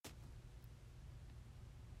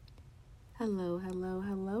Hello, hello,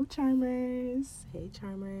 hello, Charmers. Hey,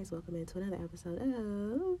 Charmers. Welcome into another episode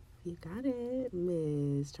of You Got It,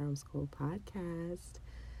 Miss Charm School Podcast.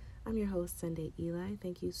 I'm your host, Sunday Eli.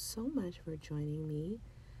 Thank you so much for joining me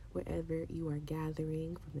wherever you are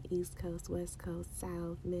gathering from the East Coast, West Coast,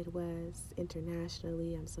 South, Midwest,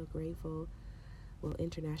 internationally. I'm so grateful. Well,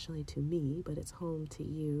 internationally to me, but it's home to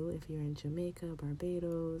you if you're in Jamaica,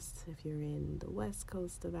 Barbados, if you're in the West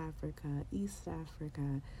Coast of Africa, East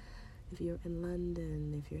Africa, if you're in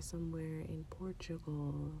London, if you're somewhere in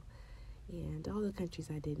Portugal, and all the countries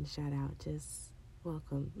I didn't shout out, just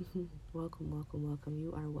welcome. welcome, welcome, welcome.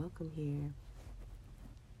 You are welcome here.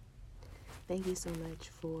 Thank you so much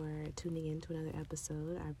for tuning in to another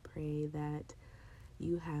episode. I pray that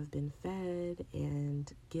you have been fed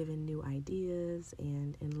and given new ideas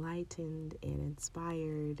and enlightened and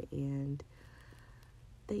inspired, and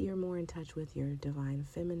that you're more in touch with your divine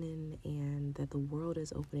feminine, and that the world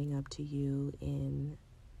is opening up to you in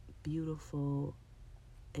beautiful,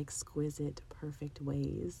 exquisite, perfect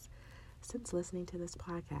ways since listening to this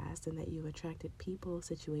podcast, and that you've attracted people,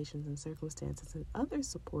 situations, and circumstances and other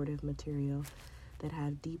supportive material that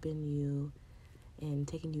have deepened you and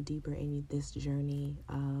taken you deeper in this journey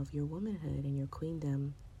of your womanhood and your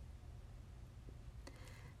queendom.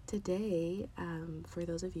 Today, for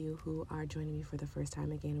those of you who are joining me for the first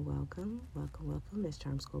time again, welcome, welcome, welcome. Miss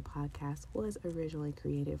Charm School Podcast was originally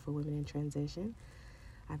created for women in transition.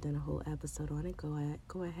 I've done a whole episode on it.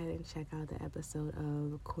 Go ahead and check out the episode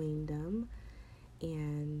of Queendom,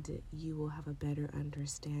 and you will have a better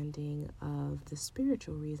understanding of the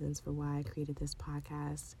spiritual reasons for why I created this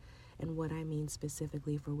podcast and what I mean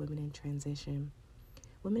specifically for women in transition.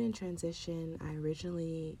 Women in transition, I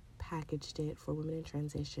originally packaged it for women in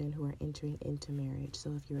transition who are entering into marriage.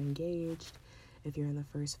 So if you're engaged, if you're in the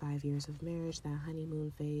first 5 years of marriage, that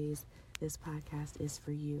honeymoon phase, this podcast is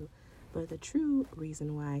for you. But the true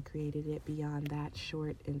reason why I created it, beyond that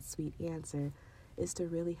short and sweet answer, is to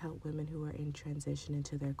really help women who are in transition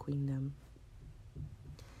into their queendom.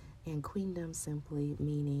 And queendom simply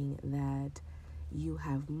meaning that you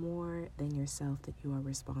have more than yourself that you are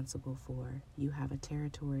responsible for. You have a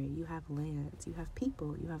territory, you have lands, you have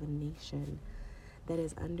people, you have a nation that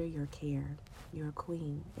is under your care. You're a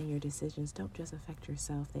queen, and your decisions don't just affect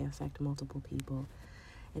yourself, they affect multiple people.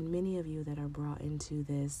 And many of you that are brought into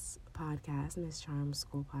this podcast, Miss Charm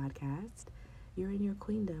School Podcast, you're in your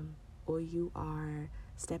queendom, or you are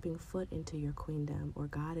stepping foot into your queendom, or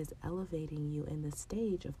God is elevating you in the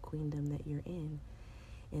stage of queendom that you're in.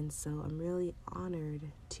 And so I'm really honored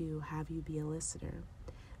to have you be a listener,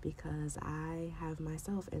 because I have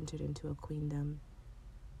myself entered into a queendom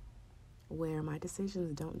where my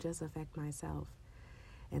decisions don't just affect myself.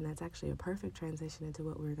 And that's actually a perfect transition into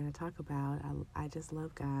what we're going to talk about. I just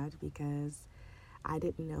love God, because I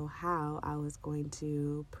didn't know how I was going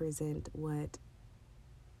to present what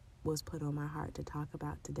was put on my heart to talk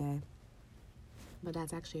about today. But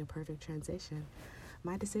that's actually a perfect transition.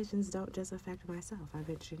 My decisions don't just affect myself. I've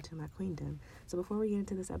entered into my queendom. So before we get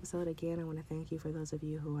into this episode, again, I want to thank you for those of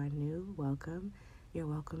you who are new. Welcome. You're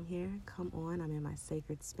welcome here. Come on. I'm in my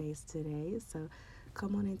sacred space today. So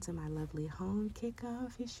come on into my lovely home. Kick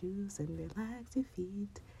off your shoes and relax your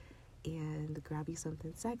feet. And grab you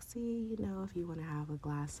something sexy. If you want to have a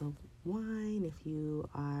glass of wine, if you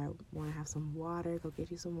want to have some water, go get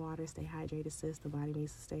you some water. Stay hydrated, sis. The body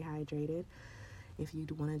needs to stay hydrated. If you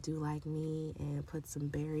want to do like me and put some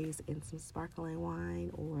berries in some sparkling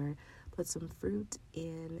wine, or put some fruit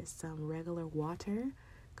in some regular water,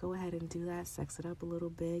 go ahead and do that. Sex it up a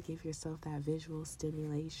little bit. Give yourself that visual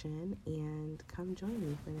stimulation, and come join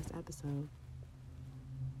me for this episode.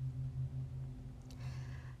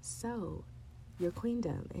 So, your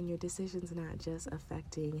queendom and your decisions not just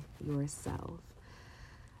affecting yourself.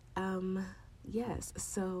 Yes,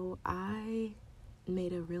 so I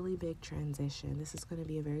made a really big transition. This is going to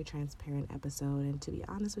be a very transparent episode, and to be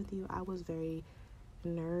honest with you, I was very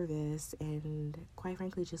nervous and, quite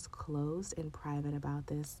frankly, just closed and private about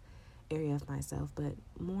this area of myself. But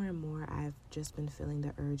more and more, I've just been feeling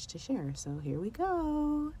the urge to share. So here we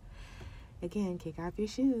go. Again, kick off your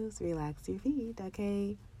shoes, relax your feet,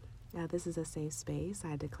 okay? Now, this is a safe space.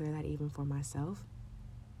 I declare that even for myself.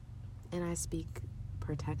 And I speak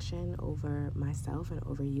protection over myself and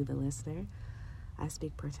over you, the listener. I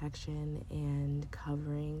speak protection and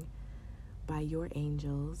covering by your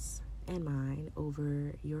angels and mine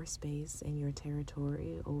over your space and your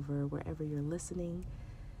territory, over wherever you're listening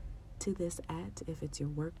to this at. If it's your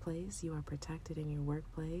workplace, you are protected in your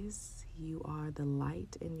workplace. You are the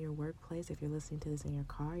light in your workplace. If you're listening to this in your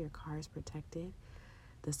car is protected.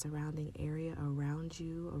 The surrounding area around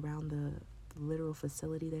you, around the literal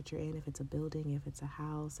facility that you're in, if it's a building, if it's a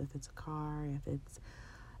house, if it's a car,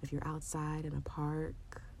 if you're outside in a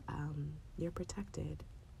park, you're protected.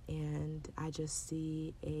 And I just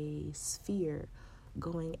see a sphere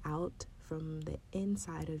going out from the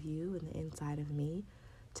inside of you and the inside of me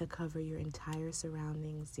to cover your entire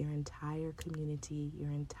surroundings, your entire community, your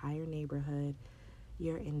entire neighborhood,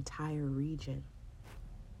 your entire region.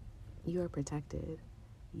 You are protected.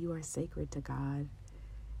 You are sacred to God.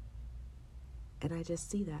 And I just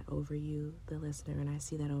see that over you, the listener, and I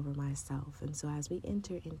see that over myself. And so as we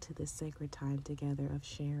enter into this sacred time together of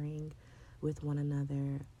sharing with one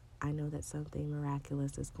another, I know that something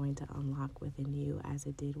miraculous is going to unlock within you as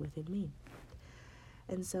it did within me.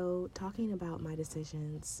 And so talking about my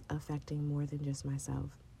decisions affecting more than just myself,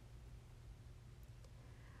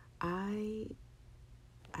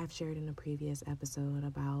 I've shared in a previous episode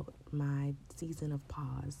about my season of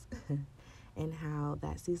pause and how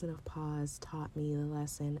that season of pause taught me the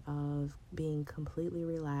lesson of being completely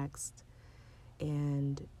relaxed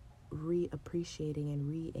and re-appreciating and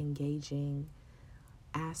re-engaging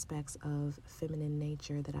aspects of feminine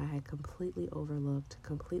nature that I had completely overlooked,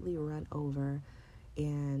 completely run over.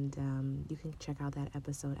 And you can check out that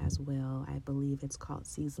episode as well. I believe it's called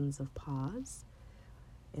Seasons of Pause.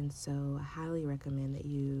 And so I highly recommend that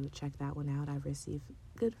you check that one out. I've received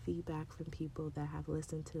good feedback from people that have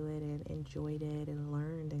listened to it and enjoyed it and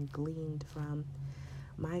learned and gleaned from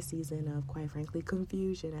my season of, quite frankly,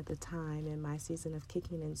 confusion at the time and my season of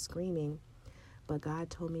kicking and screaming. But God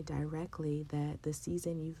told me directly that the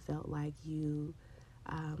season you felt like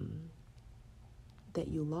that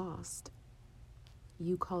you lost,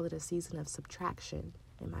 you call it a season of subtraction.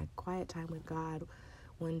 In my quiet time with God,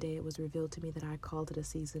 one day it was revealed to me that I called it a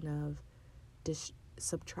season of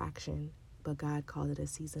subtraction, but God called it a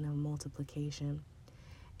season of multiplication.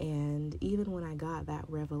 And even when I got that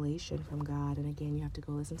revelation from God, and again, you have to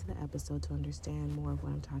go listen to the episode to understand more of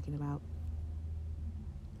what I'm talking about.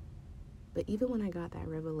 But even when I got that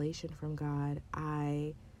revelation from God,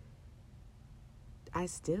 I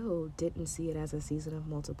still didn't see it as a season of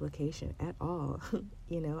multiplication at all.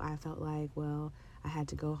 I felt like, well, I had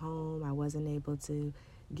to go home. I wasn't able to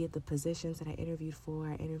get the positions that I interviewed for.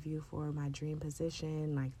 I interviewed for my dream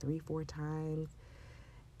position like 3-4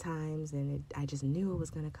 times, and I just knew it was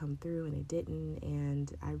going to come through, and it didn't. And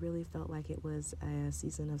I really felt like it was a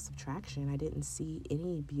season of subtraction. I didn't see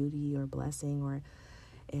any beauty or blessing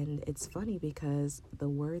and it's funny because the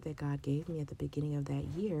word that God gave me at the beginning of that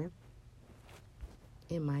year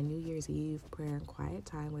in my New Year's Eve prayer and quiet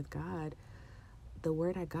time with God, the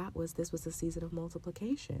word I got was this was a season of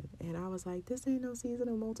multiplication. And I was like, this ain't no season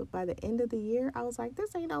of by the end of the year, I was like,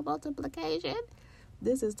 this ain't no multiplication.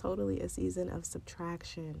 This is totally a season of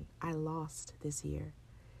subtraction. I lost this year.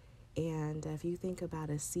 And if you think about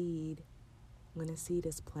a seed, when a seed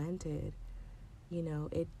is planted,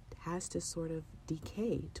 it has to sort of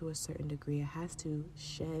decay to a certain degree. It has to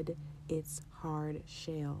shed its hard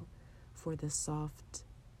shell for the soft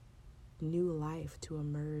new life to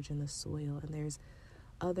emerge in the soil. And there's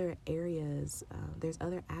other areas, there's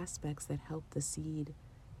other aspects that help the seed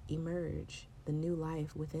emerge, the new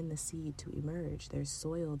life within the seed to emerge. There's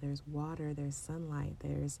soil, there's water, there's sunlight,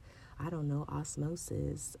 there's,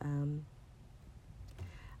 osmosis.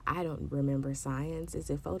 I don't remember science. Is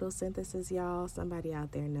it photosynthesis, y'all? Somebody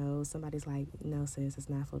out there knows. Somebody's like, no, sis, it's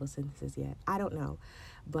not photosynthesis yet. I don't know.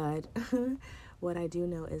 But what I do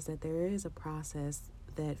know is that there is a process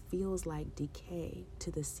that feels like decay to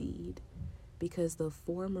the seed because the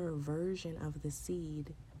former version of the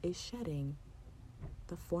seed is shedding.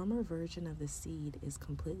 The former version of the seed is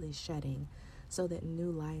completely shedding so that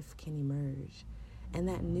new life can emerge. And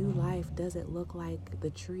that new life doesn't look like the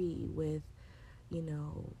tree with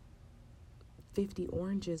 50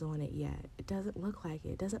 oranges on it yet. It doesn't look like it.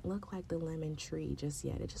 It doesn't look like the lemon tree just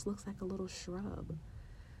yet. It just looks like a little shrub.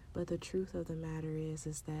 But the truth of the matter is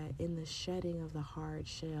that in the shedding of the hard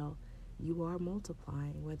shell, you are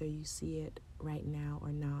multiplying, whether you see it right now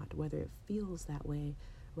or not, whether it feels that way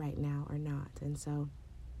right now or not. And so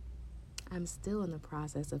I'm still in the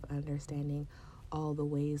process of understanding all the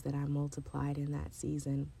ways that I multiplied in that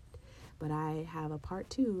season. But I have a part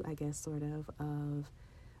 2, I guess, sort of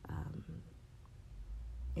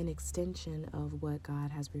an extension of what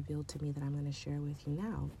God has revealed to me that I'm going to share with you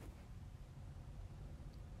now.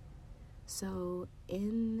 So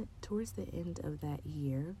towards the end of that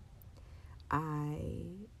year, I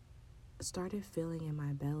started feeling in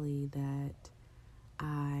my belly that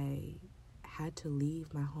I had to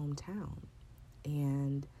leave my hometown.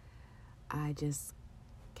 And I just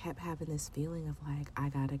kept having this feeling of like, I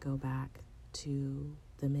got to go back to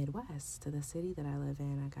the Midwest, to the city that I live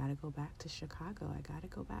in. I got to go back to Chicago. I got to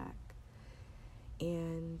go back.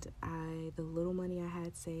 And the little money I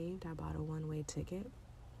had saved, I bought a one-way ticket.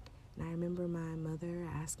 And I remember my mother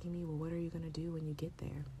asking me, well, what are you going to do when you get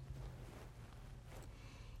there?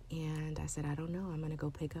 And I said, I don't know. I'm going to go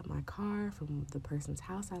pick up my car from the person's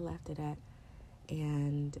house I left it at.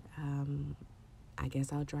 And I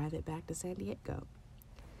guess I'll drive it back to San Diego.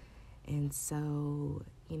 And so,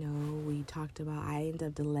 we talked about, I ended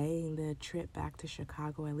up delaying the trip back to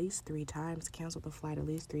Chicago at least 3 times, canceled the flight at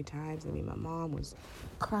least 3 times. I mean, my mom was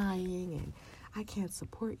crying and I can't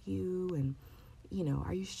support you. And,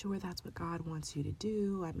 are you sure that's what God wants you to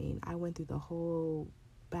do? I mean, I went through the whole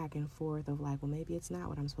back and forth of like, well, maybe it's not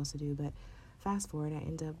what I'm supposed to do. But fast forward, I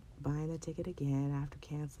ended up buying the ticket again after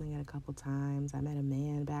canceling it a couple times. I met a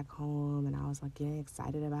man back home and I was like getting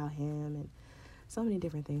excited about him, and so many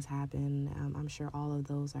different things happen. I'm sure all of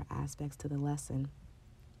those are aspects to the lesson.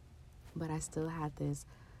 But I still had this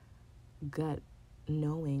gut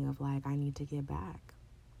knowing of like, I need to get back.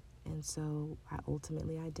 And so I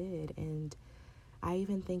did. And I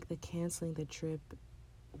even think the canceling the trip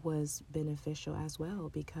was beneficial as well,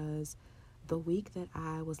 because the week that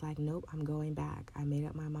I was like, nope, I'm going back, I made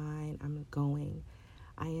up my mind, I'm going,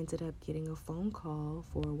 I ended up getting a phone call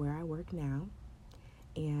for where I work now.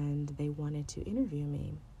 And they wanted to interview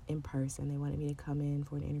me in person. They wanted me to come in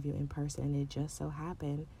for an interview in person. And it just so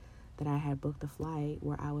happened that I had booked a flight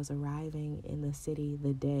where I was arriving in the city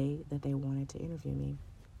the day that they wanted to interview me.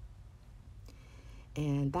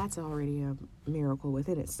 And that's already a miracle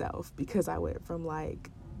within itself, because I went from like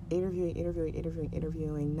interviewing,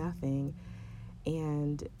 nothing.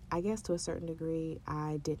 And I guess to a certain degree,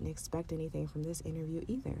 I didn't expect anything from this interview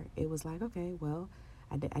either. It was like, okay, well,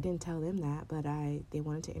 I didn't tell them that, but they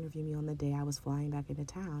wanted to interview me on the day I was flying back into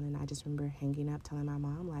town. And I just remember hanging up, telling my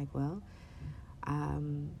mom, like, well,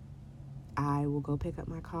 I will go pick up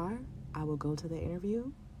my car. I will go to the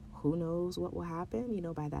interview. Who knows what will happen?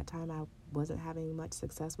 By that time I wasn't having much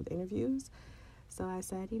success with interviews. So I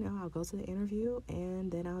said, I'll go to the interview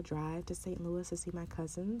and then I'll drive to St. Louis to see my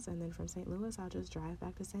cousins. And then from St. Louis, I'll just drive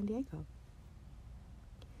back to San Diego.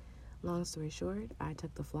 Long story short, I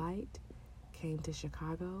took the flight, came to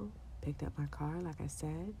Chicago, picked up my car, like I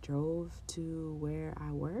said, drove to where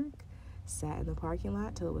I work, sat in the parking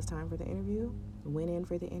lot till it was time for the interview, went in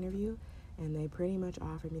for the interview, and they pretty much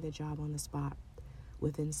offered me the job on the spot.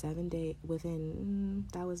 Within 7 days,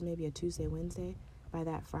 that was maybe a Tuesday, Wednesday. By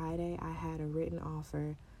that Friday, I had a written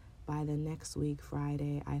offer. By the next week,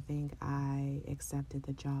 Friday, I think I accepted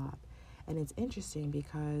the job. And it's interesting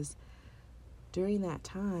because during that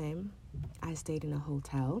time, I stayed in a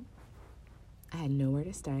hotel. I had nowhere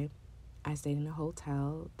to stay. I stayed in a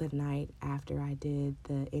hotel the night after I did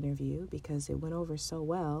the interview because it went over so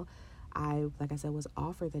well. I, like I said, was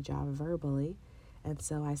offered the job verbally. And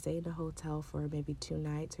so I stayed in a hotel for maybe 2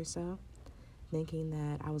 nights or so, thinking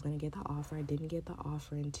that I was going to get the offer. I didn't get the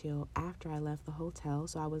offer until after I left the hotel.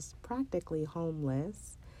 So I was practically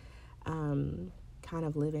homeless, kind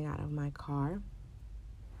of living out of my car.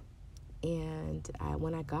 And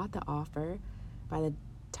when I got the offer, by the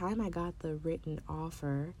time I got the written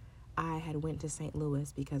offer, I had went to St.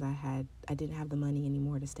 Louis because I didn't have the money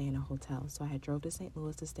anymore to stay in a hotel. So I had drove to St.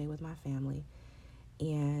 Louis to stay with my family.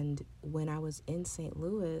 And when I was in St.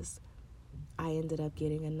 Louis, I ended up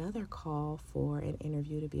getting another call for an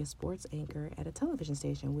interview to be a sports anchor at a television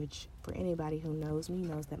station, which for anybody who knows me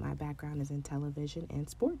knows that my background is in television and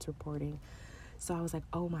sports reporting. So I was like,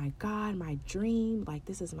 oh my God, my dream, like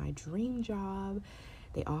this is my dream job.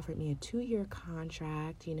 They offered me a 2-year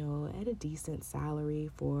contract, at a decent salary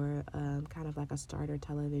for kind of like a starter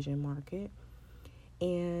television market.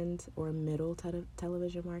 Or a middle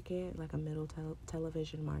television market, like a middle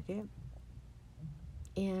television market.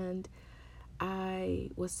 And I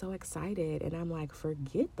was so excited, and I'm like,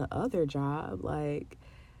 forget the other job, like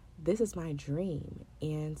this is my dream.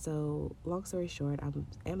 And so long story short, I'm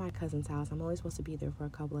at my cousin's house. I'm only supposed to be there for a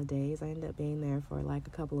couple of days. I ended up being there for like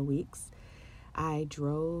a couple of weeks. I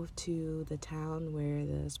drove to the town where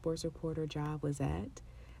the sports reporter job was at.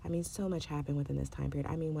 I mean, so much happened within this time period.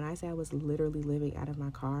 I mean, when I say I was literally living out of my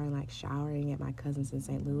car and like showering at my cousin's in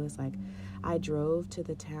St. Louis, like I drove to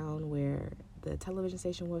the town where the television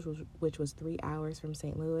station was, which was 3 hours from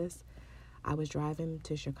St. Louis. I was driving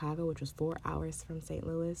to Chicago, which was 4 hours from St.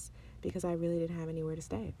 Louis, because I really didn't have anywhere to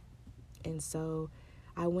stay. And so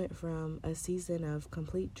I went from a season of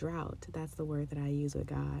complete drought. That's the word that I use with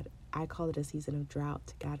God. I call it a season of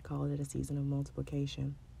drought. God called it a season of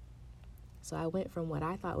multiplication. So I went from what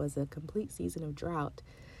I thought was a complete season of drought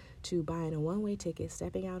to buying a one-way ticket,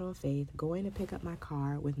 stepping out on faith, going to pick up my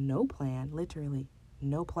car with no plan, literally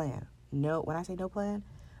no plan. No, when I say no plan,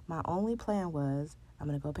 my only plan was I'm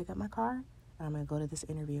going to go pick up my car and I'm going to go to this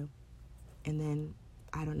interview. And then,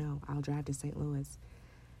 I don't know, I'll drive to St. Louis.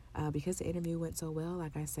 Because the interview went so well,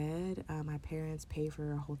 like I said, my parents paid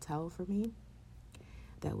for a hotel for me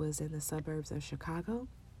that was in the suburbs of Chicago.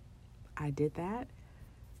 I did that.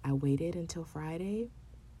 I waited until Friday.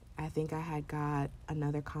 I think I had got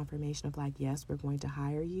another confirmation of like, yes, we're going to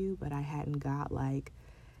hire you, but I hadn't got like,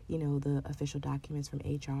 the official documents from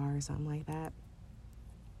HR or something like that.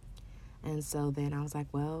 And so then I was like,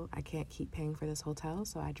 well, I can't keep paying for this hotel,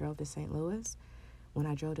 so I drove to St. Louis. When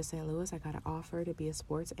I drove to St. Louis, I got an offer to be a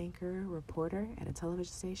sports anchor reporter at a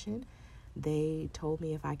television station. They told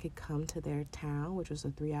me if I could come to their town, which was a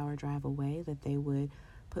 3-hour drive away, that they would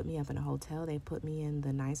put me up in a hotel. They put me in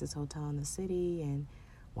the nicest hotel in the city and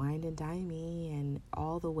wined and dined me and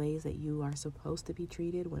all the ways that you are supposed to be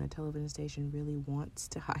treated when a television station really wants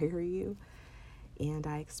to hire you. And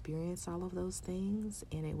I experienced all of those things,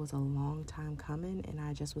 and it was a long time coming, and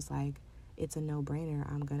I just was like, it's a no-brainer.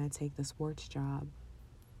 I'm going to take the sports job.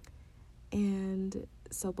 And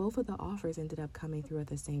so both of the offers ended up coming through at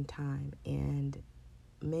the same time, and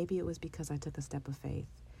maybe it was because I took a step of faith,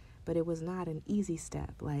 but it was not an easy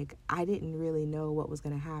step. Like, I didn't really know what was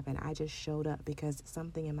going to happen. I just showed up because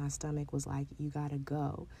something in my stomach was like, you got to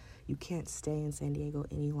go. You can't stay in San Diego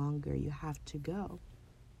any longer. You have to go.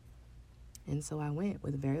 And so I went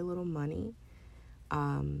with very little money.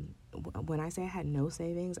 When I say I had no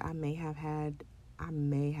savings, I may have had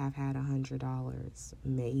 $100,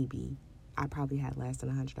 maybe. I probably had less than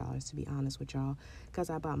 $100, to be honest with y'all, because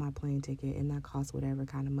I bought my plane ticket and that cost whatever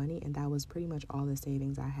kind of money, and that was pretty much all the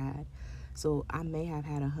savings I had. So I may have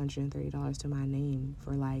had $130 to my name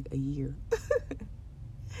for like a year.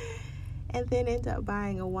 And then ended up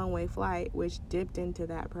buying a one-way flight, which dipped into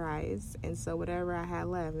that price. And so whatever I had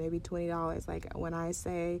left, maybe $20. Like, when I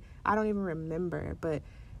say, I don't even remember, but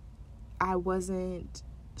I wasn't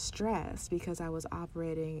stressed because I was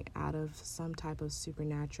operating out of some type of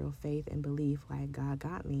supernatural faith and belief, like God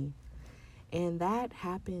got me. And that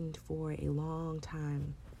happened for a long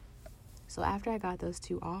time. So after I got those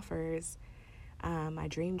 2 offers, my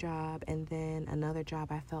dream job and then another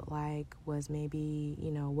job I felt like was maybe,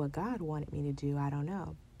 what God wanted me to do, I don't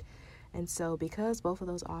know. And so because both of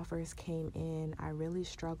those offers came in, I really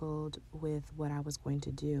struggled with what I was going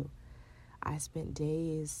to do. I spent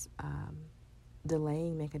days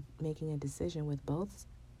delaying making a decision with both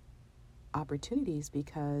opportunities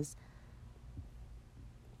because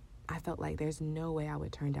I felt like there's no way I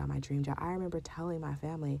would turn down my dream job. I remember telling my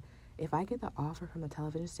family, if I get the offer from the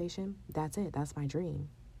television station, that's it. That's my dream.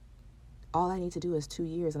 All I need to do is 2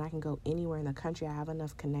 years and I can go anywhere in the country. I have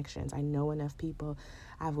enough connections. I know enough people.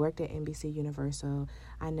 I've worked at NBC Universal.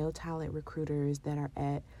 I know talent recruiters that are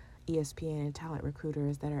at ESPN and talent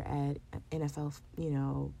recruiters that are at NFL,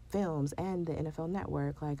 films and the NFL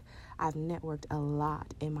Network. Like, I've networked a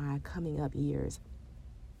lot in my coming up years,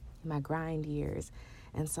 my grind years.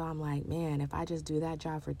 And so I'm like, man, if I just do that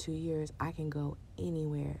job for 2 years, I can go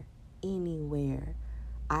anywhere.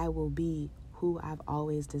 I will be who I've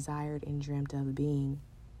always desired and dreamt of being.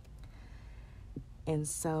 And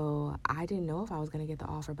so I didn't know if I was going to get the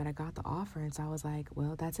offer, but I got the offer. And so I was like,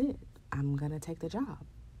 well, that's it. I'm going to take the job.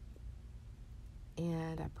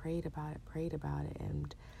 And I prayed about it.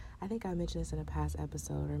 And I think I mentioned this in a past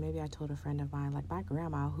episode, or maybe I told a friend of mine, like my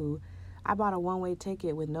grandma, who I bought a one-way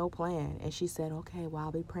ticket with no plan. And she said, okay, well,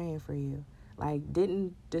 I'll be praying for you. Like,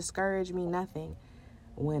 didn't discourage me, nothing.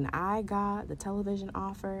 When I got the television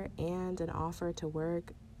offer and an offer to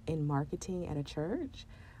work in marketing at a church,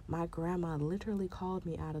 my grandma literally called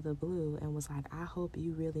me out of the blue and was like, I hope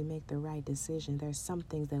you really make the right decision. There's some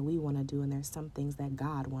things that we want to do and there's some things that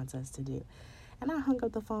God wants us to do. And I hung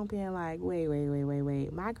up the phone being like,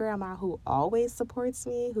 wait. My grandma, who always supports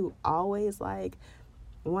me, who always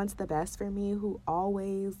wants the best for me, who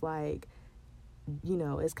always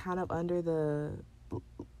is kind of under the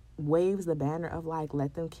waves the banner of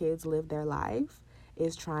let them kids live their life,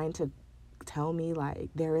 is trying to tell me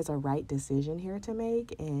there is a right decision here to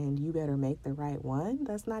make and you better make the right one.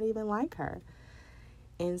 That's not even like her.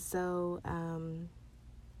 And so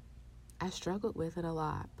I struggled with it a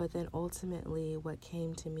lot, but then ultimately what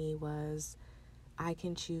came to me was I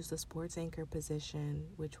can choose the sports anchor position,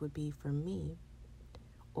 which would be for me,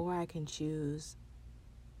 or I can choose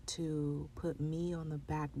to put me on the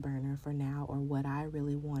back burner for now, or what I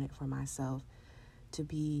really wanted for myself, to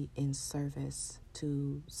be in service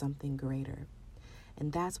to something greater.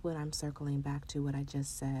 And that's what I'm circling back to what I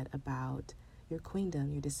just said about your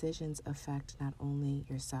queendom. Your decisions affect not only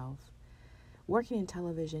yourself. working in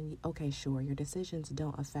television, okay, sure, your decisions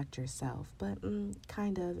don't affect yourself, but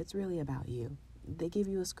kind of, it's really about you. They give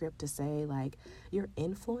you a script to say, like, you're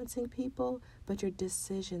influencing people, but your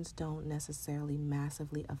decisions don't necessarily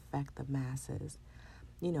massively affect the masses.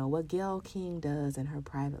 You know, what Gayle King does in her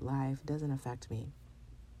private life doesn't affect me.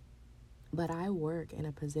 But I work in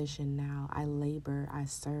a position now, I labor, I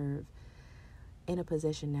serve in a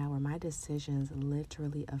position now where my decisions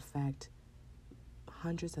literally affect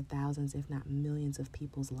hundreds of thousands, if not millions of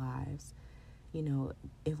people's lives. You know,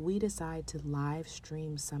 if we decide to live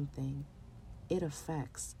stream something, it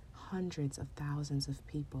affects hundreds of thousands of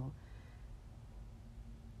people.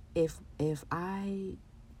 If I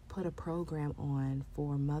put a program on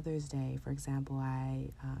for Mother's Day, for example, I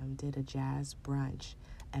did a jazz brunch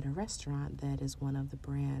at a restaurant that is one of the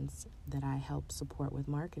brands that I help support with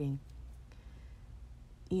marketing.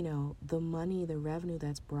 You know, the money, the revenue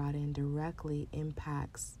that's brought in directly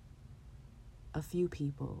impacts a few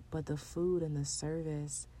people, but the food and the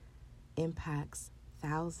service impacts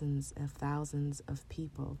thousands of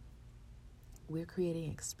people. We're creating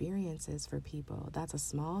experiences for people. That's a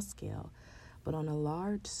small scale. But on a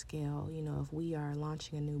large scale, you know, if we are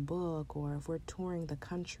launching a new book, or if we're touring the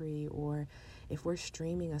country, or if we're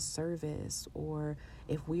streaming a service, or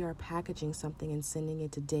if we are packaging something and sending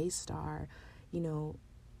it to Daystar, you know,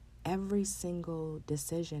 every single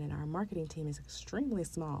decision, and our marketing team is extremely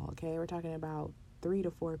small, okay? We're talking about 3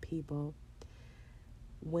 to 4 people.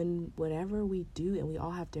 Whatever we do, and we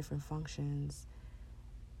all have different functions,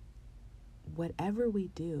 whatever we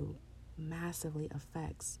do massively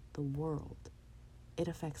affects the world. It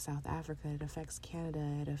affects South Africa, it affects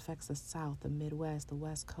Canada, it affects the South, the Midwest, the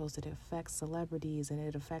West Coast, it affects celebrities, and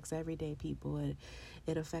it affects everyday people.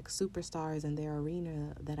 It affects superstars in their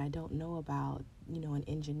arena that I don't know about, you know, in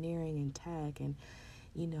engineering and tech, and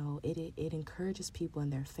you know, it encourages people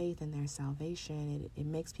in their faith and their salvation. It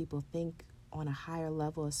makes people think on a higher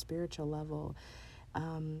level, a spiritual level.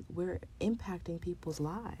 We're impacting people's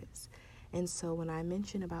lives. And so when I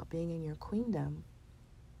mention about being in your queendom,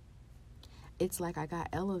 it's like I got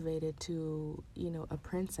elevated to, you know, a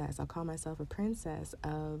princess. I'll call myself a princess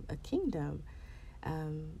of a kingdom.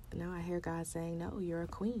 Now I hear God saying, no, you're a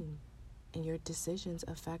queen, and your decisions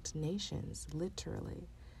affect nations, literally.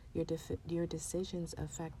 Your decisions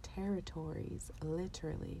affect territories,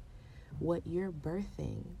 literally. What you're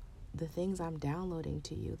birthing, the things I'm downloading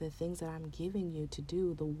to you, the things that I'm giving you to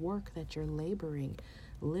do, the work that you're laboring,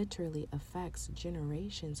 literally affects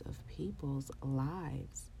generations of people's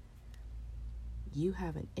lives. You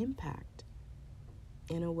have an impact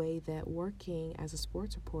in a way that working as a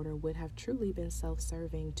sports reporter would have truly been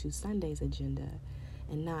self-serving to Sunday's agenda,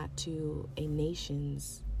 and not to a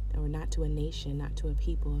nation's, or not to a nation, not to a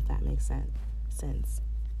people, if that makes sense.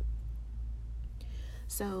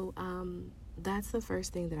 So that's the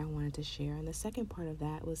first thing that I wanted to share. And the second part of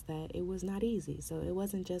that was that it was not easy. So it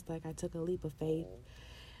wasn't just like I took a leap of faith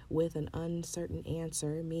with an uncertain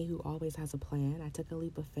answer, me who always has a plan. I took a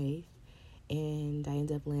leap of faith and I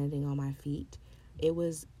ended up landing on my feet. It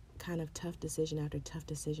was kind of tough decision after tough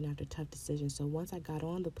decision after tough decision. So once I got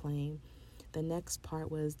on the plane, the next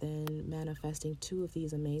part was then manifesting 2 of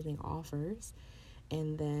these amazing offers,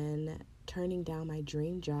 and then turning down my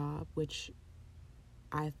dream job, which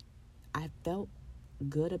I felt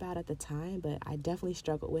good about at the time, but I definitely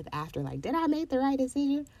struggled with after, like, did I make the right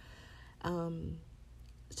decision?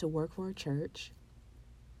 To work for a church,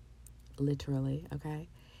 literally, okay?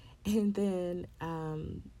 And then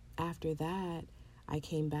after that, I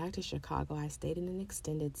came back to Chicago. I stayed in an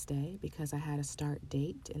extended stay because I had a start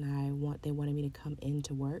date, and they wanted me to come in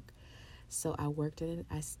to work. So I was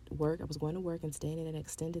going to work and staying in an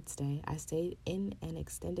extended stay. I stayed in an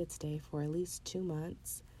extended stay for at least 2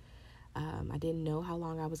 months. I didn't know how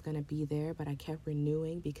long I was going to be there, but I kept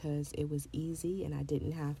renewing because it was easy and I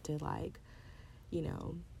didn't have to, like, you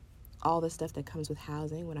know, all the stuff that comes with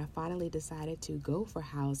housing. When I finally decided to go for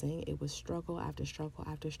housing, it was struggle after struggle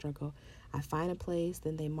after struggle. I find a place,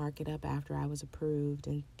 then they mark it up after I was approved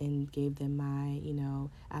and gave them my, you know,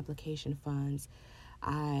 application funds.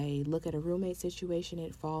 I look at a roommate situation,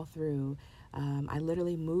 it fall through. I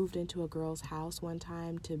literally moved into a girl's house one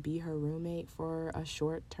time to be her roommate for a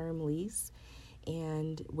short-term lease.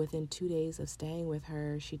 And within 2 days of staying with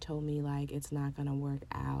her, she told me, like, it's not going to work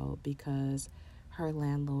out because her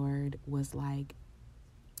landlord was like,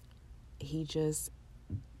 he just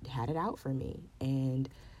had it out for me and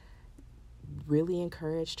really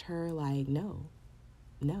encouraged her, like, no.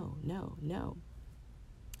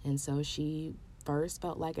 And so she first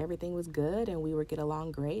felt like everything was good and we would get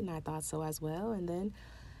along great, and I thought so as well. And then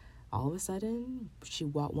all of a sudden,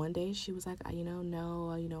 one day she was like,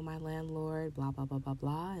 no, my landlord, blah, blah, blah, blah,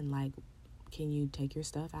 blah. And like, can you take your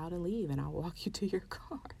stuff out and leave? And I'll walk you to your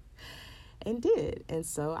car. And did. And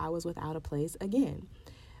so I was without a place again.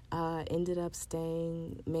 Ended up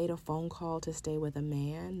made a phone call to stay with a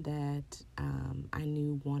man that I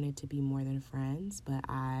knew wanted to be more than friends, but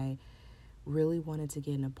I really wanted to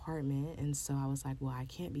get an apartment. And so I was like, well, I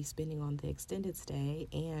can't be spending on the extended stay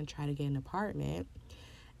and try to get an apartment.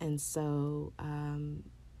 And so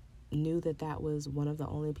knew that was one of the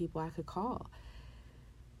only people I could call.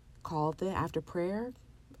 Called them after prayer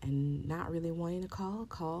and not really wanting to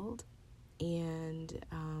called. And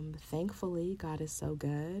thankfully, God is so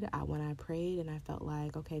good. When I prayed and I felt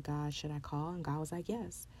like, okay, God, should I call? And God was like,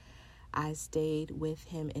 yes. I stayed with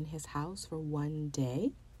him in his house for one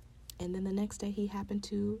day. And then the next day he happened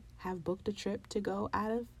to have booked a trip to go out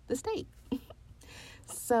of the state.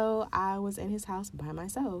 So I was in his house by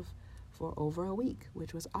myself for over a week,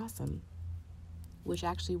 which was awesome. Which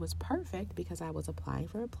actually was perfect because I was applying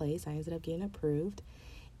for a place. I ended up getting approved.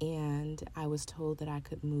 And I was told that I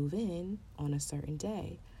could move in on a certain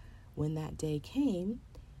day. When that day came,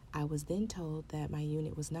 I was then told that my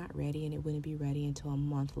unit was not ready and it wouldn't be ready until a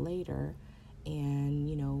month later. And,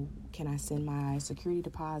 can I send my security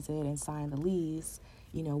deposit and sign the lease?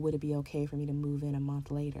 Would it be okay for me to move in a month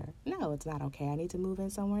later? No, it's not okay. I need to move in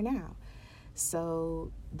somewhere now.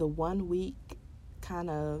 So the 1 week kind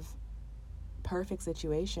of perfect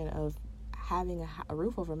situation of having a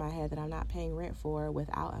roof over my head that I'm not paying rent for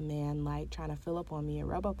without a man like trying to fill up on me and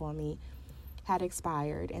rub up on me had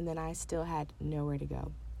expired, and then I still had nowhere to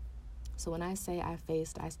go. So when I say I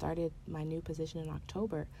started my new position in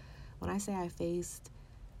October. When I say I faced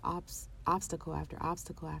obstacle after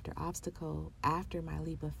obstacle after obstacle after my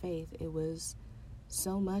leap of faith, it was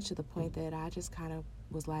so much to the point that I just kind of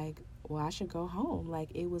was like, well, I should go home. Like,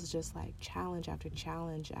 it was just like challenge after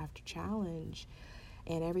challenge after challenge.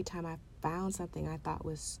 And every time I found something I thought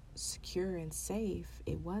was secure and safe,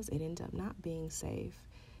 it ended up not being safe.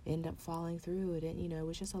 It ended up falling through. It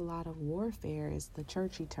was just a lot of warfare is the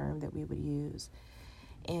churchy term that we would use.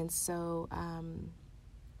 And so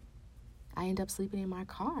I ended up sleeping in my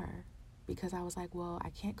car because I was like, well, I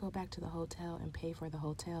can't go back to the hotel and pay for the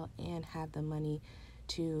hotel and have the money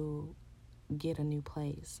to get a new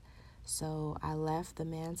place. So I left the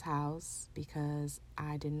man's house because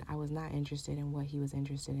I was not interested in what he was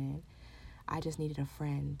interested in. I just needed a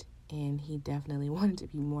friend, and he definitely wanted to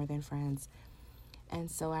be more than friends. And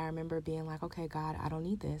so I remember being like, okay, God, I don't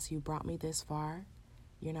need this. You brought me this far.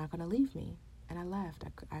 You're not going to leave me. And I left.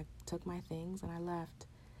 I took my things and I left.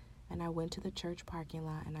 And I went to the church parking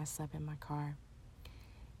lot and I slept in my car.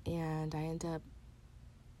 And I ended up,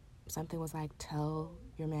 something was like, tell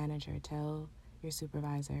your manager, tell your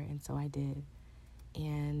supervisor. And so I did.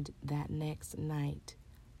 And that next night,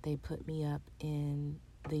 they put me up in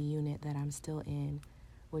the unit that I'm still in,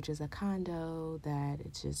 which is a condo that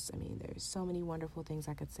it's just, there's so many wonderful things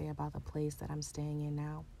I could say about the place that I'm staying in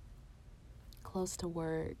now. Close to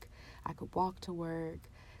work, I could walk to work,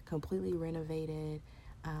 completely renovated.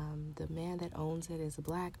 The man that owns it is a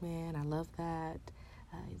Black man. I love that.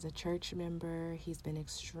 He's a church member. He's been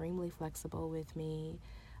extremely flexible with me.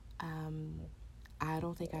 I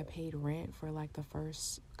don't think I paid rent for like the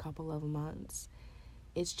first couple of months.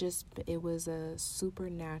 It was a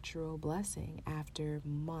supernatural blessing after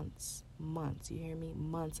months, you hear me?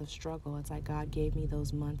 Months of struggle. It's like God gave me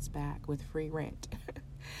those months back with free rent.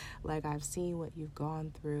 Like, I've seen what you've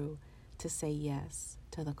gone through to say yes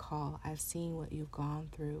to the call. I've seen what you've gone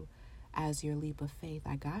through as your leap of faith.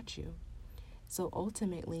 I got you. So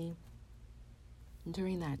ultimately,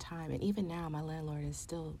 during that time, and even now, my landlord is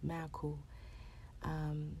still mad cool.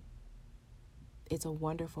 It's a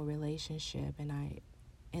wonderful relationship,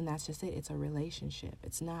 and that's just it. It's a relationship.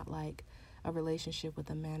 It's not like a relationship with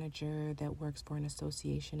a manager that works for an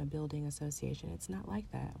association, a building association. It's not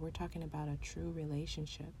like that. We're talking about a true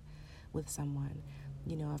relationship with someone.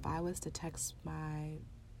 If I was to text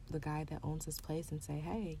the guy that owns this place and say,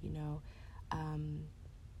 hey,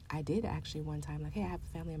 I did actually one time, like, hey, I have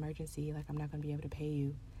a family emergency. Like, I'm not going to be able to pay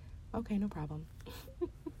you. Okay, no problem.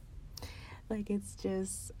 Like, it's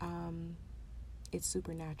just, it's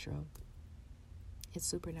supernatural. It's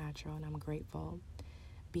supernatural, and I'm grateful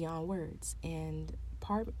beyond words. And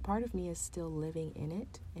part of me is still living in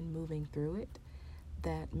it and moving through it,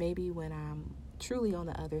 that maybe when I'm truly on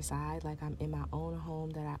the other side, like I'm in my own home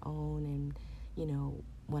that I own, and,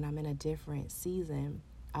 when I'm in a different season,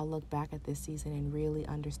 I'll look back at this season and really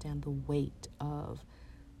understand the weight of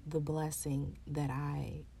the blessing that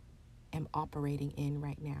I am operating in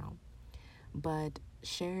right now. But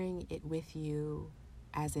sharing it with you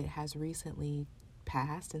as it has recently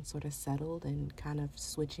passed and sort of settled and kind of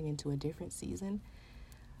switching into a different season,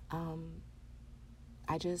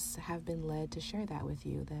 I just have been led to share that with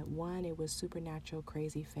you. That one, it was supernatural,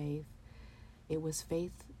 crazy faith. It was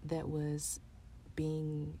faith that was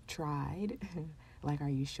being tried. Like, are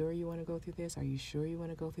you sure you want to go through this? Are you sure you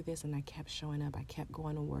want to go through this? And I kept showing up. I kept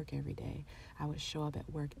going to work every day. I would show up at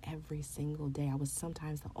work every single day. I was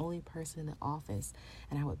sometimes the only person in the office,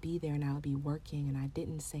 and I would be there and I would be working, and I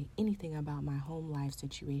didn't say anything about my home life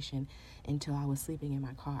situation until I was sleeping in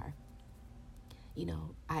my car. You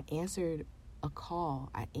know, I answered a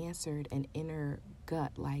call. I answered an inner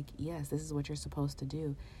gut, like, yes, this is what you're supposed to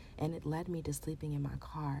do. And it led me to sleeping in my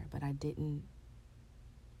car, but I didn't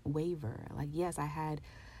waver. Like, yes, I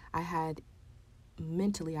had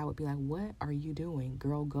mentally, I would be like, what are you doing,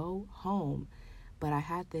 girl? Go home. But I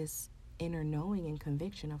had this inner knowing and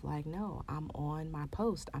conviction of like, no, I'm on my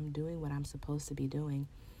post. I'm doing what I'm supposed to be doing.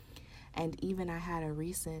 And even I had a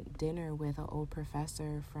recent dinner with an old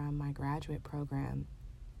professor from my graduate program.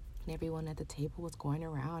 And everyone at the table was going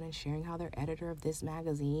around and sharing how they're editor of this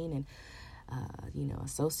magazine and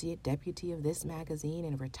associate deputy of this magazine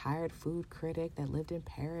and a retired food critic that lived in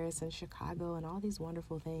Paris and Chicago and all these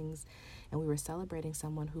wonderful things. And we were celebrating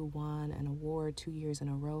someone who won an award 2 years in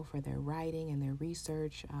a row for their writing and their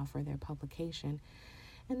research for their publication.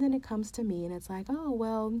 And then it comes to me and it's like, oh,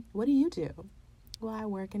 well, what do you do? Well, I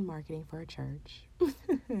work in marketing for a church.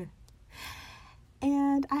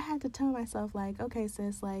 And I had to tell myself, like, okay,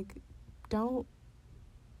 sis, like, don't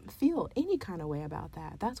feel any kind of way about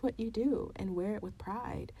that. That's what you do, and wear it with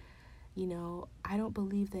pride. You know, I don't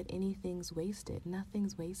believe that anything's wasted.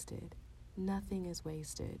 Nothing's wasted. Nothing is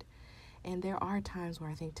wasted. And there are times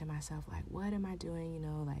where I think to myself, like, what am I doing? You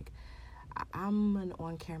know, like, I'm an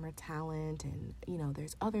on-camera talent, and, you know,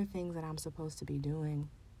 there's other things that I'm supposed to be doing.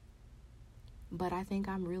 But I think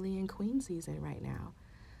I'm really in queen season right now.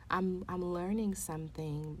 I'm learning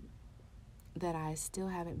something that I still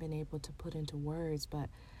haven't been able to put into words, but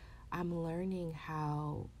I'm learning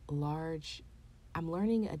I'm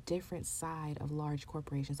learning a different side of large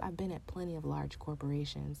corporations. I've been at plenty of large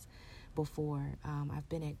corporations before. I've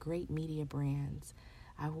been at great media brands.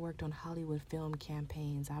 I've worked on Hollywood film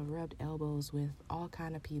campaigns. I've rubbed elbows with all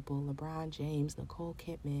kind of people, LeBron James, Nicole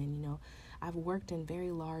Kidman, you know. I've worked in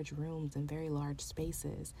very large rooms and very large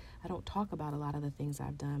spaces. I don't talk about a lot of the things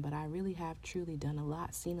I've done, but I really have truly done a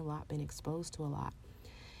lot, seen a lot, been exposed to a lot.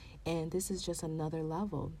 And this is just another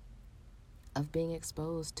level of being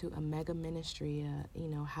exposed to a mega ministry.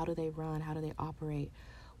 How do they run? How do they operate?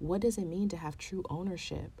 What does it mean to have true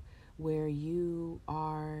ownership, where you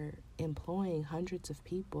are employing hundreds of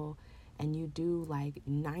people and you do like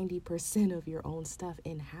 90% of your own stuff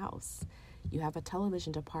in-house? You have a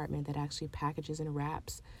television department that actually packages and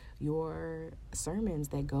wraps your sermons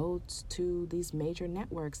that go to these major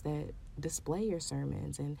networks that display your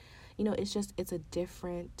sermons. And, you know, it's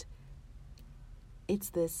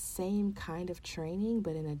the same kind of training,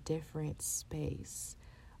 but in a different space.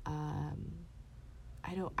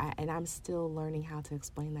 I'm still learning how to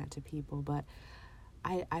explain that to people, but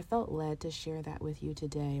I felt led to share that with you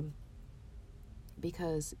today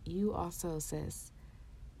because you also, sis,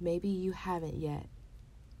 maybe you haven't yet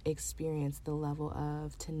experienced the level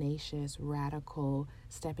of tenacious, radical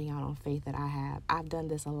stepping out on faith that I have. I've done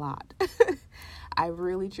this a lot. I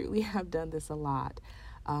really, truly have done this a lot.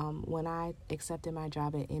 When I accepted my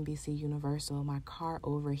job at NBC Universal, my car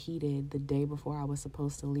overheated the day before I was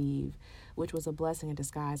supposed to leave, which was a blessing in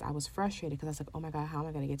disguise. I was frustrated because I was like, oh my God, how am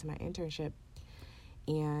I going to get to my internship?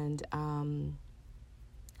 And how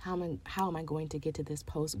am I going to get to this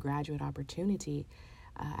postgraduate opportunity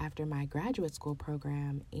after my graduate school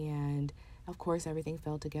program? And of course, everything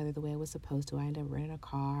fell together the way it was supposed to. I ended up renting a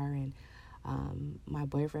car, and my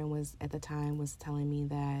boyfriend was telling me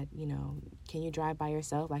that, you know, can you drive by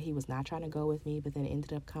yourself? Like, he was not trying to go with me, but then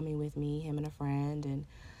ended up coming with me, him and a friend. And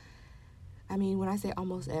I mean, when I say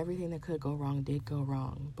almost everything that could go wrong did go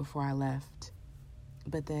wrong before I left.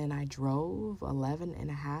 But then I drove 11 and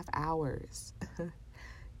a half hours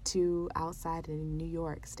to outside in New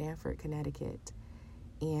York, Stamford, Connecticut,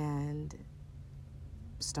 and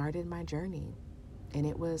started my journey. And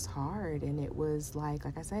it was hard, and it was like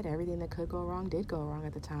I said, everything that could go wrong did go wrong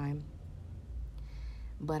at the time.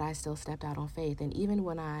 But I still stepped out on faith. And even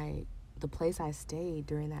when the place I stayed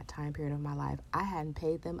during that time period of my life, I hadn't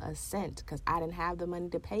paid them a cent because I didn't have the money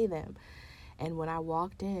to pay them. And when I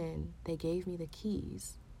walked in, they gave me the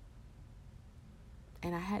keys.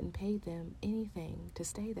 And I hadn't paid them anything to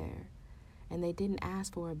stay there. And they didn't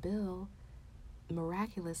ask for a bill.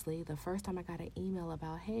 miraculously, the first time I got an email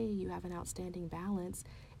about, hey, you have an outstanding balance,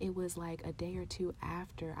 it was like a day or two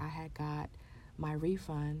after I had got my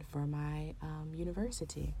refund for my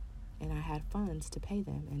university, and I had funds to pay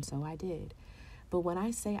them, and so I did. But when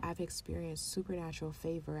I say I've experienced supernatural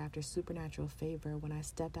favor after supernatural favor, when I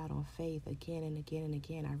stepped out on faith again and again and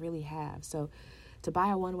again, I really have. So to buy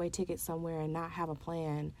a one-way ticket somewhere and not have a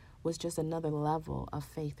plan was just another level of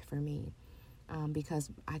faith for me. Because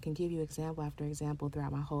I can give you example after example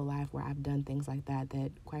throughout my whole life where I've done things like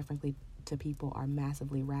that, quite frankly, to people are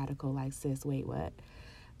massively radical, like, sis, wait, what?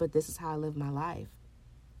 But this is how I live my life.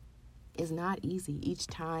 It's not easy. Each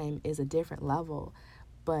time is a different level.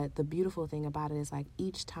 But the beautiful thing about it is, like,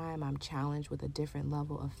 each time I'm challenged with a different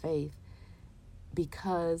level of faith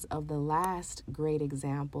because of the last great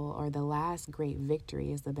example, or the last great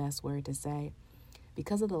victory is the best word to say.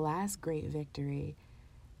 Because of the last great victory,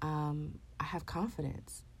 I have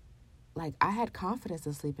confidence. Like, I had confidence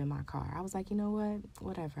to sleep in my car. I was like, you know what?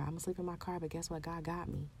 Whatever. I'm going to sleep in my car, but guess what? God got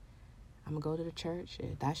me. I'm going to go to the church.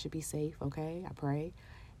 That should be safe, okay? I pray.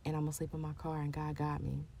 And I'm going to sleep in my car, and God got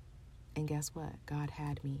me. And guess what? God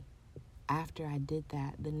had me. After I did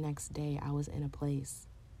that, the next day, I was in a place.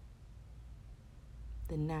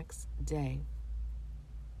 The next day.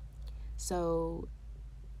 So,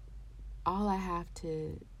 all I have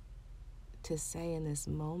to say in this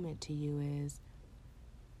moment to you is,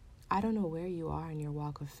 I don't know where you are in your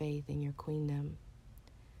walk of faith, in your queendom,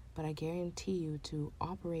 but I guarantee you, to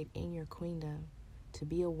operate in your queendom, to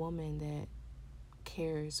be a woman that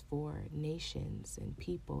cares for nations and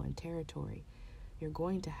people and territory, you're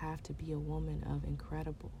going to have to be a woman of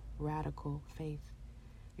incredible, radical faith.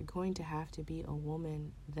 You're going to have to be a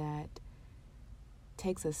woman that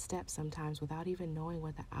takes a step sometimes without even knowing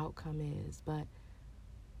what the outcome is, but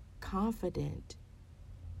confident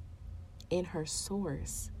in her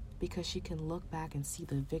source because she can look back and see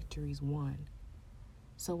the victories won.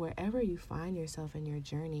 So wherever you find yourself in your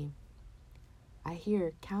journey, I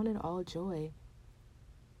hear, count it all joy.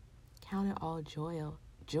 Count it all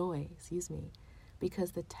joy,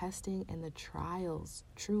 because the testing and the trials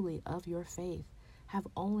truly of your faith have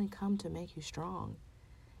only come to make you strong.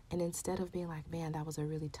 And instead of being like, man, that was a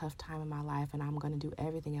really tough time in my life and I'm going to do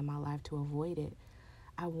everything in my life to avoid it,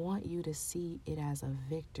 I want you to see it as a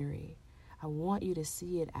victory. I want you to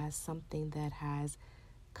see it as something that has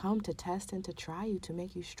come to test and to try you, to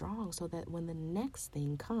make you strong, so that when the next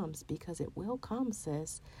thing comes, because it will come,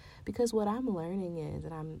 sis, because what I'm learning is,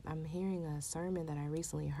 and I'm hearing a sermon that I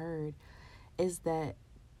recently heard, is that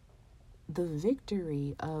the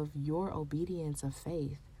victory of your obedience of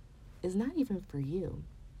faith is not even for you.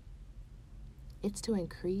 It's to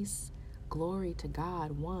increase glory to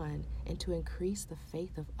God, one, and to increase the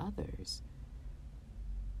faith of others.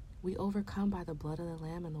 We overcome by the blood of the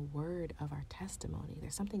Lamb and the word of our testimony.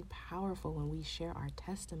 There's something powerful when we share our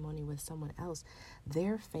testimony with someone else.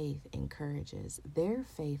 Their faith encourages, their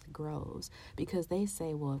faith grows, because they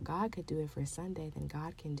say, well, if God could do it for Sunday, then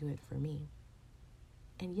God can do it for me.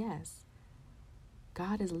 And yes,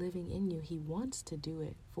 God is living in you. He wants to do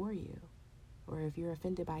it for you. Or if you're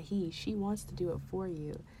offended by he, she wants to do it for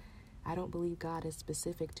you. I don't believe God is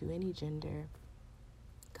specific to any gender.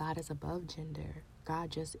 God is above gender.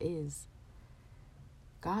 God just is.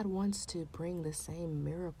 God wants to bring the same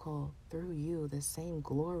miracle through you, the same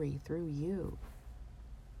glory through you,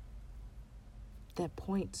 that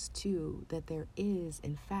points to that there is,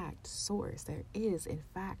 in fact, source. There is, in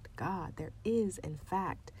fact, God. There is, in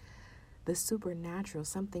fact, the supernatural,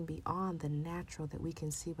 something beyond the natural that we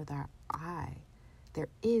can see with our eye. There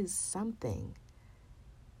is something.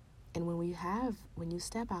 And when you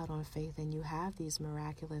step out on faith and you have these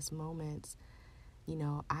miraculous moments, you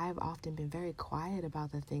know, I've often been very quiet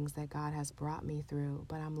about the things that God has brought me through,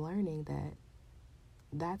 but I'm learning that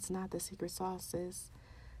that's not the secret sauce, sis.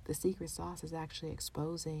 The secret sauce is actually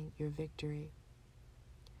exposing your victory.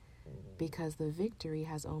 Because the victory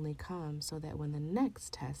has only come so that when the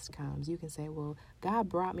next test comes, you can say, well, God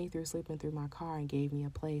brought me through sleeping through my car and gave me a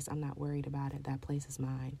place. I'm not worried about it. That place is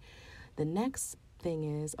mine. The next thing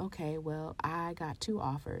is, okay, well, I got 2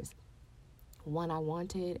 offers. One I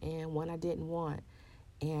wanted and one I didn't want.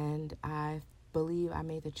 And I believe I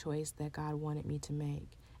made the choice that God wanted me to make.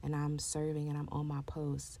 And I'm serving and I'm on my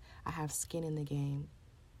post. I have skin in the game.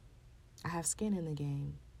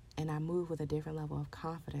 And I move with a different level of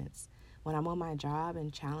confidence. When I'm on my job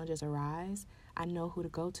and challenges arise, I know who to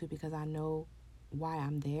go to because I know why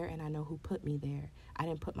I'm there and I know who put me there. I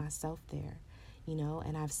didn't put myself there, you know,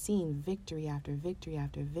 and I've seen victory after victory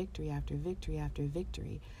after victory after victory after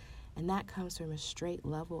victory. And that comes from a straight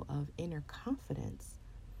level of inner confidence.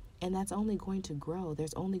 And that's only going to grow.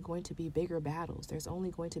 There's only going to be bigger battles. There's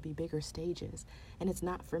only going to be bigger stages. And it's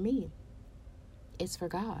not for me. It's for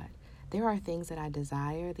God. There are things that I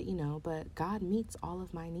desire that, but God meets all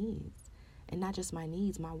of my needs. And not just my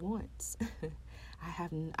needs, my wants. I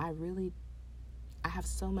have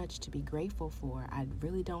so much to be grateful for. I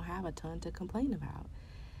really don't have a ton to complain about.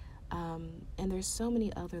 And there's so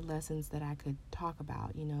many other lessons that I could talk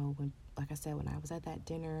about, when I was at that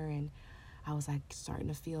dinner and I was like starting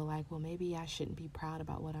to feel like, well, maybe I shouldn't be proud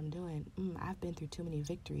about what I'm doing. I've been through too many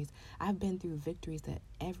victories. I've been through victories that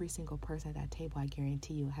every single person at that table, I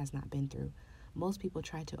guarantee you, has not been through. Most people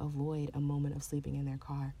try to avoid a moment of sleeping in their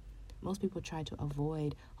car. Most people try to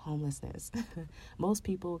avoid homelessness. Most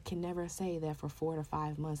people can never say that for 4 to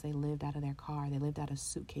 5 months they lived out of their car. They lived out of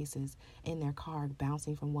suitcases in their car,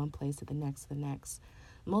 bouncing from one place to the next.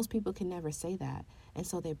 Most people can never say that. And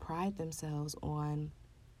so they pride themselves on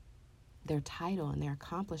their title and their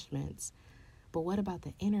accomplishments. But what about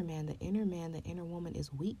the inner man? The inner man, the inner woman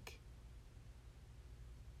is weak.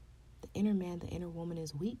 The inner man, the inner woman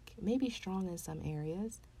is weak. Maybe strong in some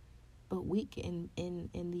areas, but weak in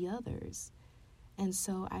the others. And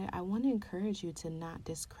so I want to encourage you to not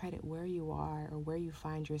discredit where you are or where you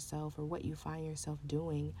find yourself or what you find yourself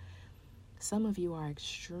doing. Some of you are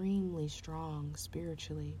extremely strong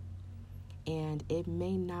spiritually, and it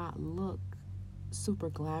may not look super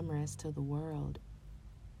glamorous to the world,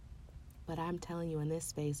 but I'm telling you, in this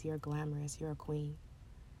space, you're glamorous, you're a queen.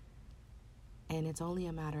 And it's only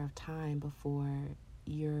a matter of time before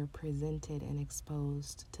you're presented and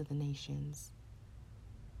exposed to the nations.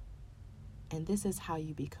 And this is how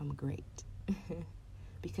you become great.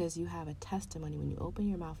 Because you have a testimony. When you open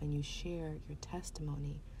your mouth and you share your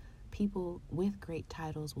testimony, people with great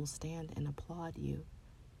titles will stand and applaud you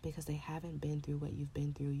because they haven't been through what you've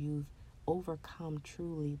been through. You've overcome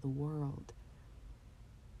truly the world.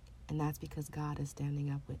 And that's because God is standing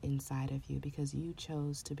up inside of you, because you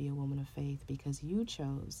chose to be a woman of faith, because you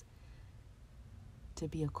chose to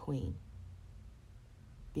be a queen,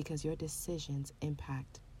 because your decisions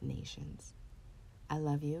impact nations. I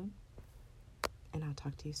love you, and I'll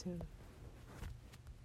talk to you soon.